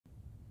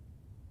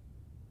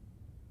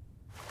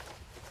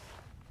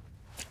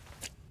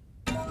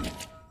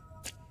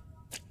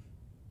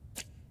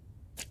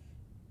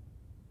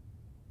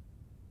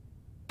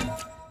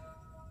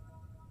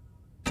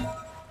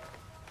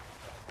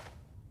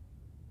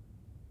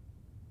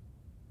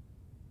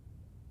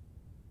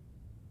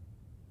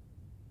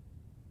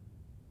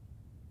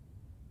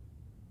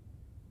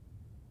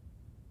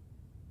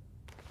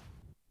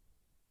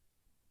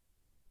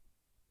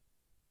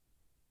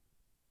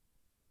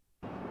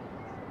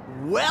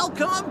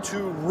Welcome to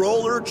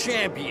Roller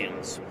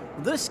Champions.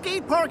 The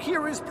skate park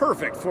here is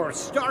perfect for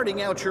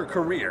starting out your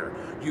career.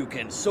 You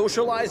can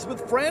socialize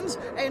with friends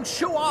and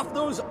show off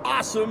those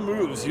awesome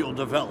moves you'll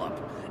develop.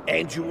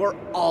 And you are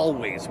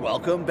always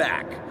welcome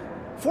back.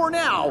 For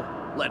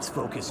now, let's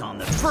focus on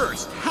the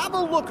first. Have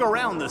a look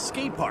around the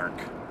skate park.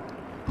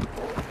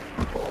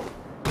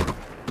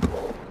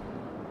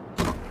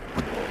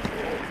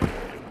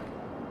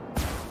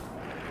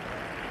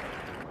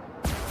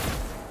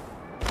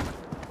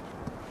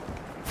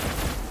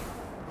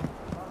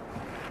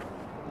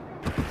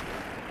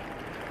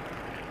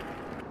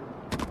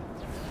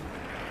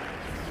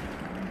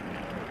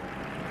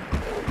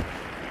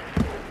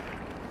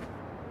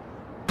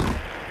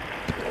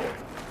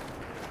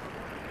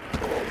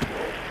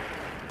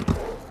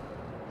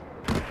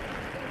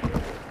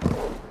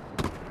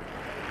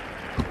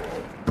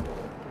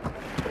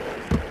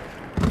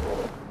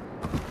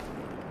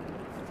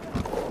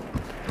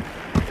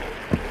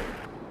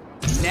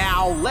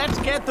 Now let's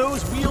get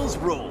those wheels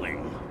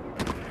rolling.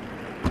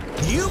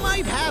 You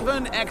might have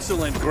an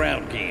excellent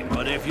ground game,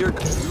 but if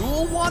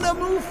you'll want to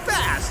move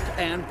fast,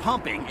 and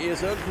pumping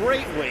is a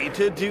great way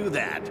to do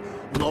that.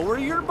 Lower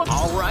your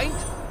all right,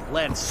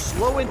 let's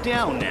slow it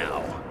down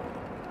now.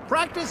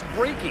 Practice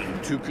braking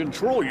to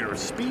control your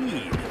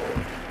speed.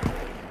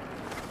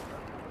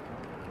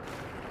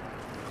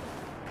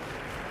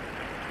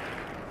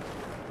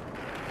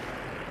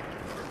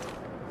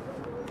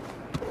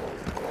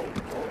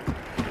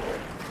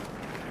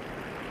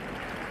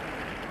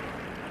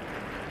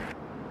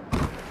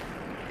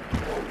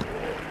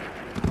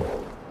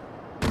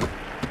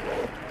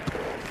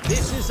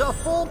 This is a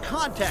full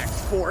contact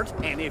sport,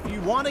 and if you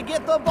want to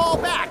get the ball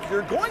back,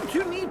 you're going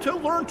to need to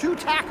learn to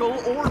tackle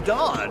or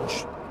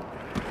dodge.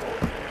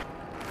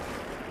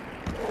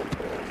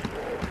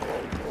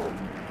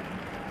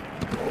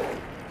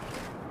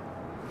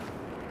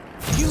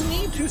 You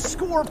need to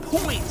score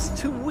points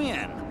to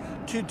win.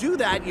 To do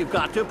that, you've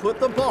got to put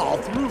the ball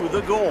through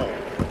the goal.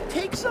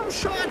 Take some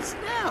shots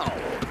now.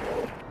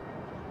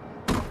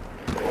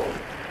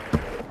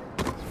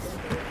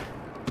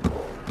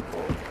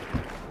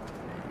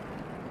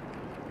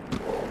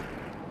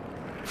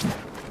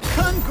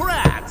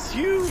 Congrats!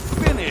 You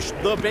finished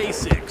the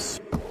basics.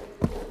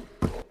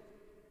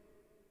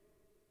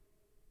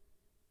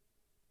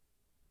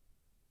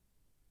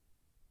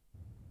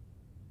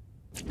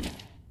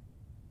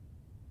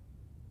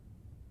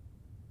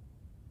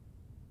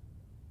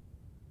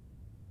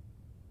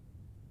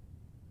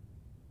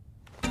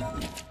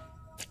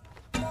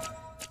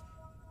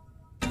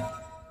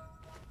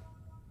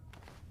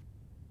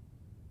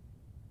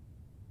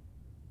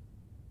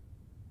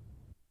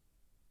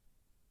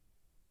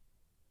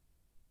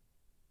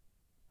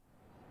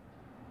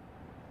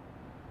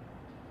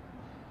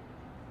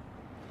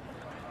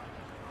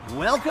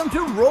 Welcome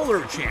to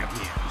Roller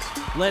Champions.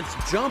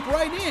 Let's jump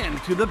right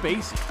into the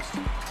basics.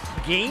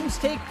 Games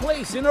take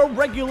place in a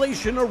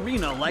regulation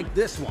arena like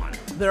this one.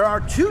 There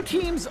are 2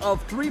 teams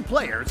of 3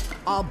 players,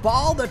 a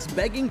ball that's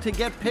begging to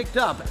get picked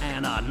up,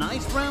 and a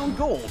nice round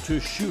goal to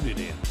shoot it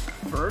in.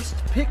 First,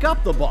 pick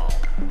up the ball.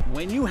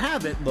 When you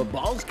have it, the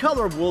ball's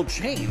color will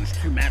change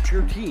to match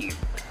your team,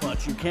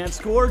 but you can't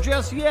score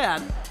just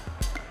yet.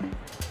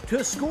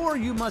 To score,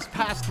 you must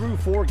pass through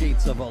 4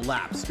 gates of a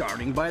lap,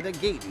 starting by the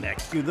gate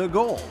next to the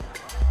goal.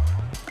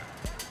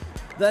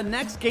 The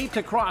next gate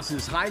to cross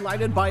is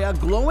highlighted by a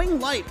glowing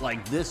light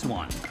like this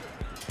one.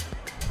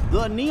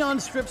 The neon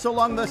strips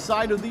along the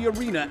side of the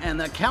arena and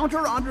the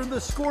counter under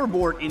the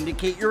scoreboard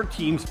indicate your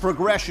team's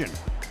progression.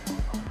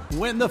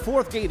 When the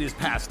 4th gate is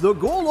passed, the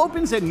goal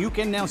opens and you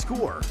can now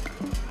score.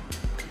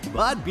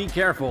 But be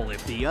careful,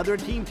 if the other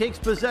team takes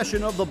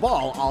possession of the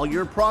ball, all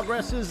your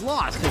progress is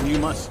lost and you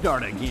must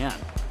start again.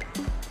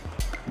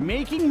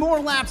 Making more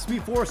laps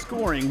before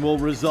scoring will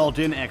result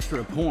in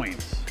extra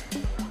points.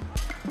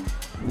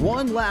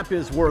 1 lap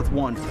is worth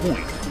 1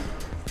 point.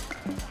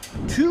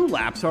 2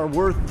 laps are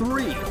worth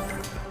 3.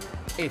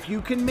 If you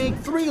can make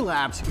 3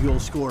 laps, you'll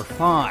score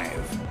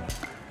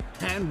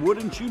 5. And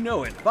wouldn't you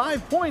know it,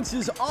 5 points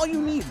is all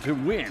you need to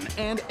win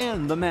and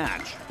end the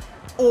match.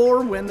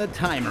 Or when the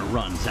timer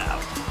runs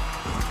out.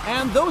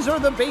 And those are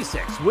the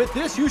basics. With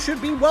this, you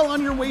should be well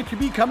on your way to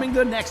becoming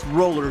the next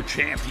roller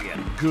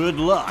champion. Good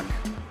luck.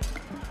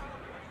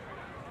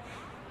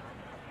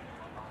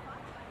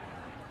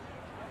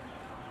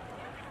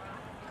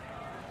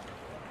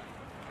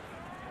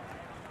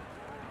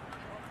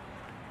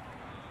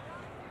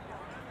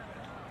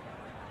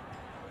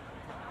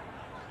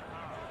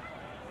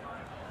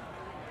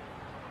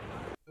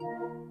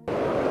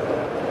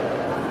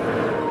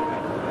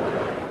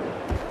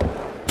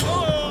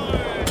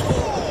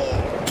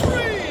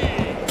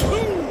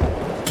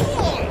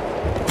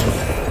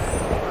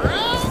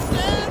 Round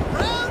and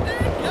round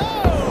it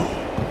goes!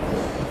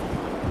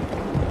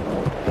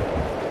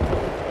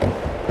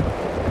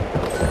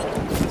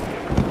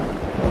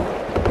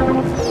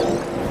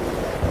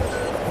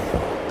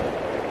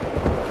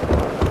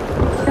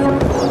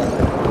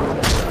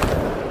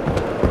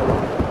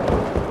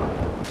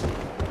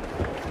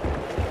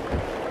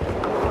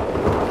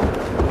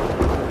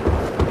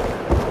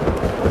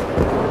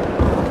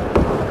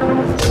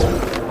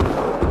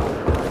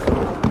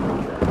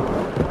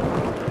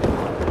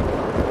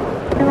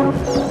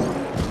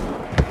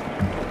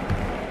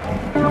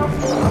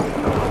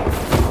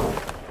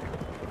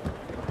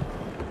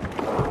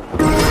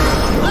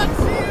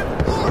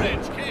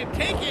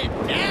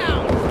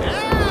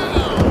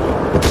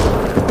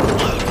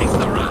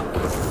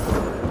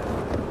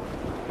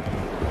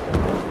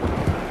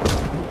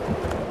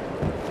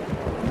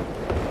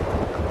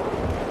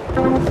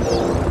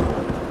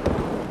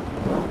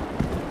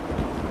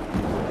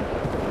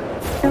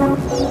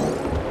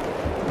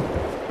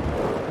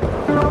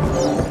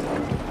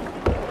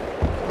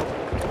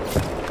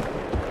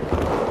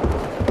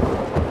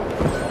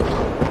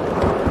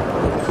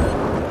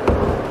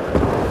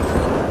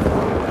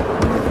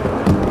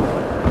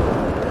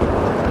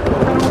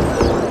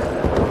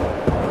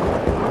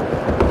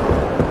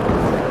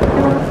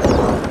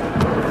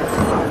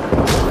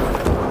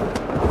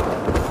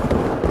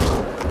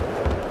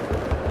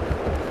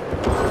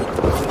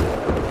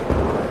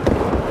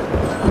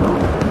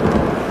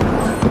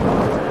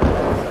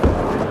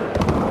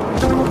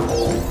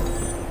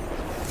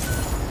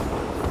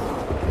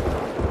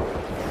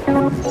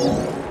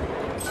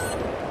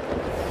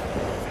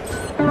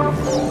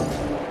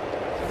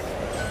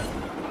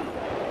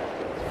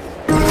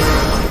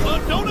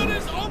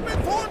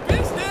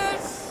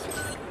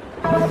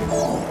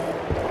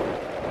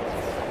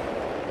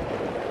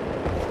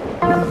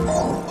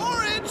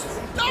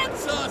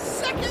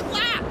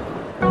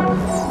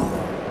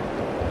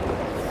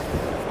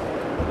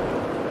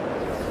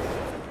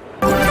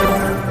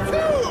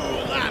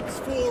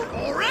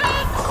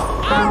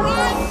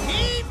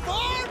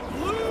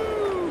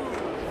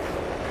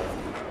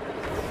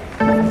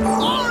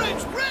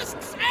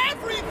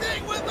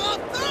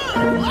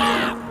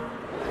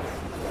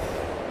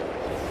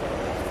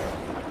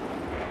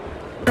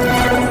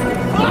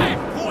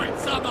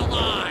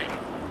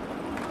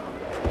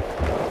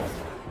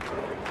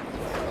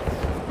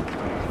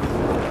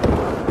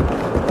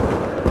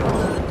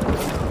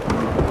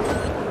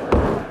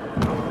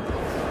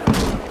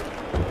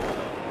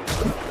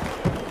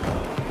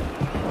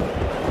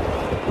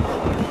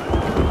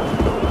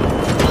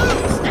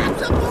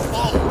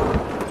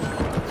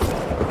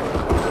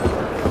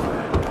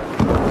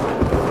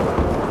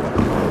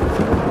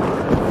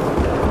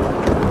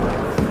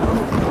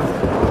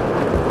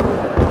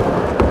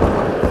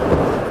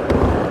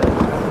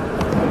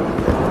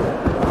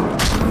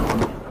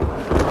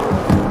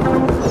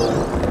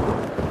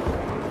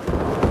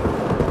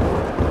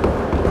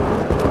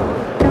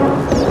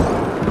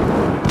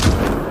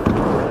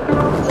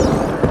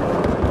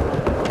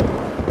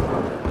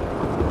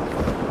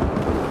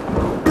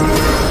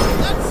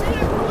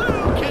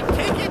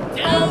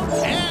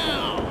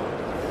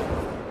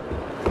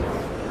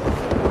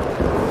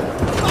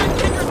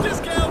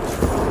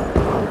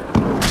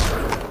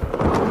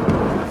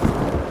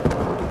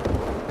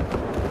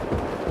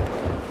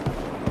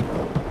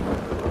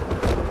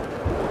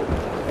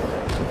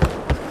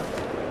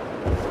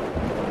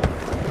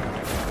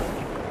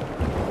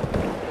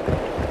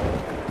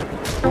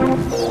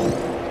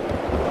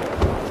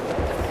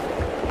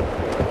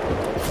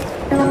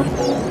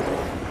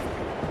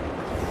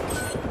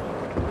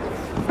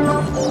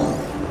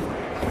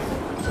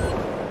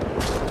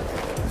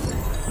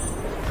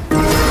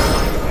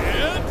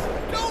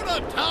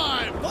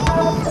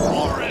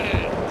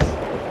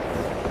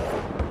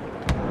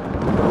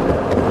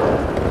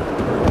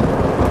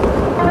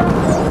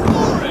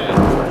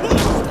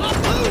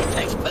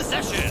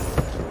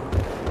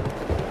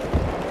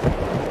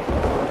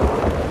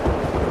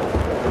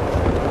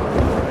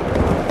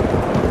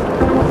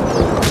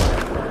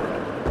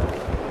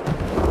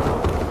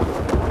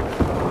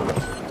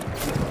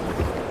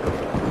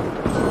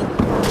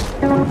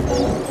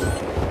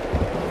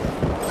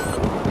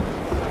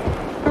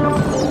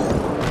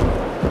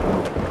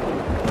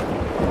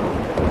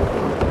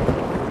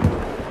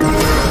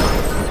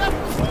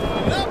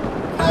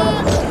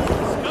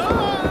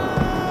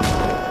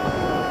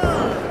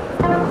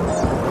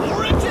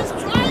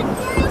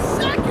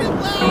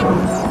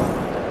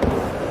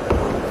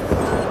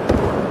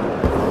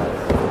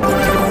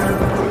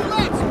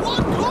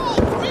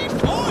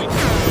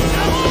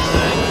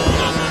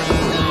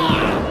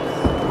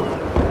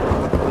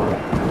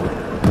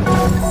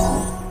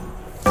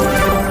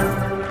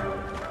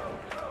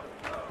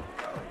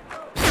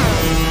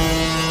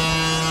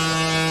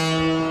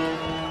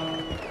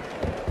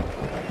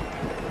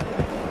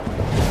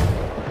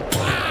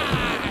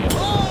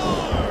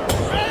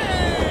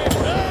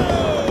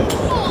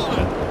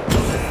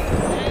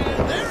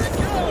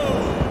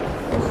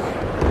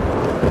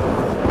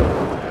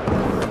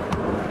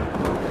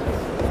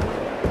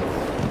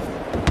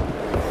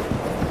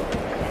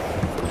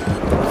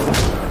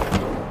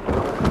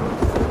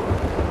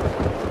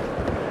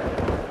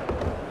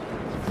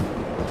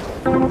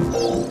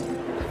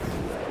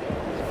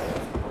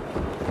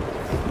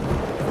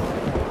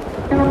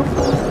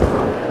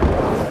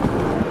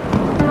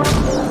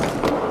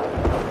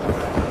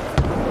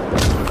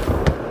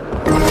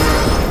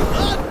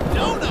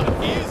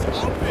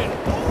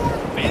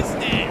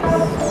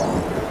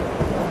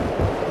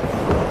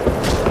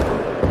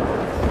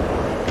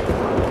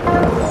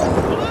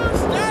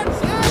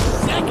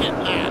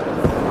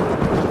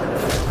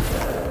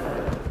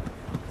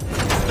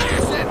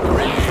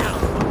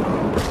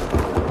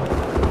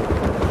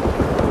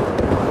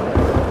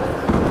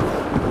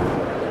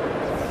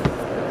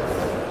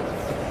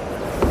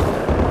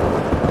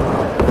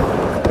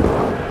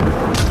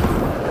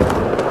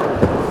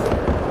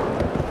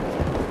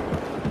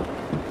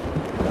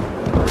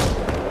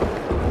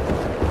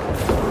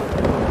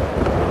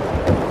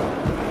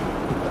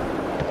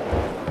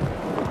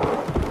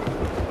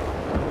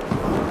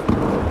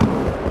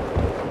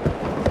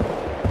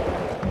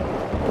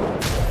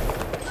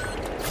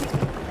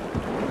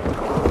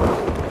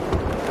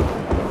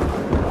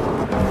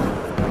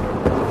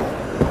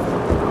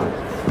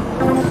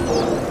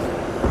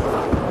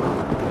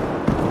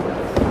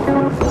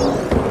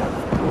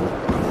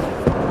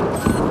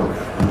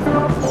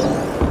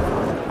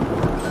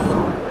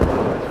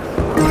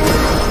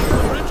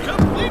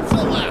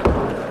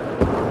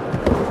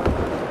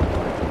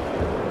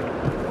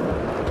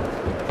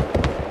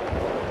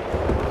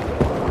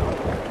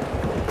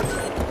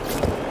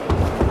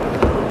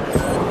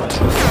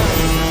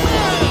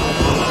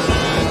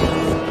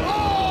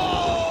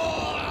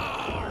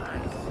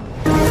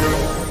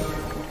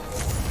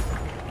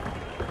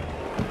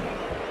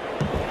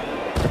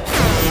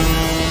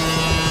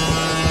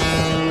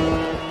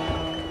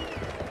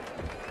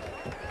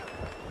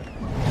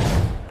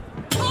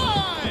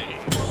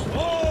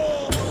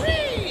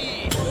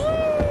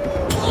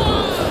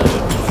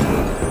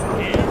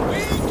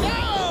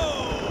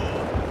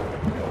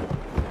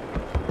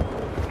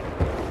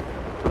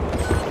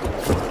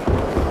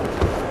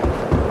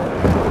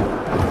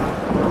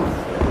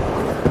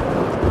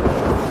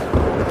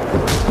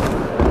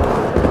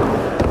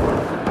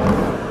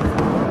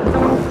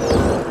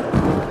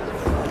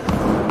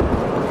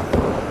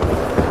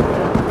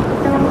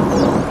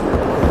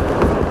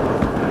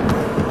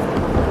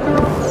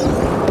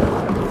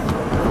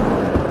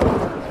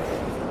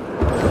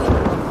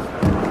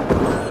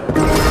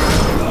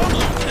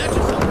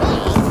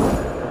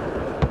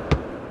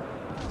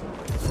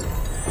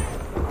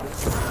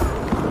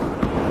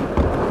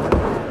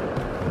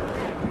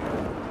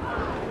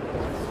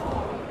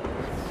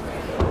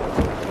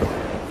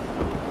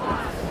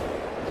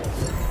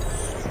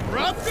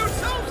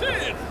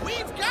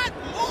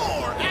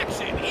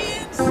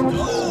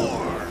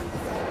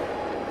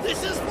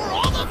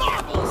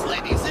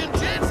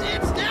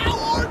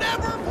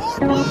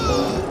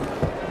 Woo!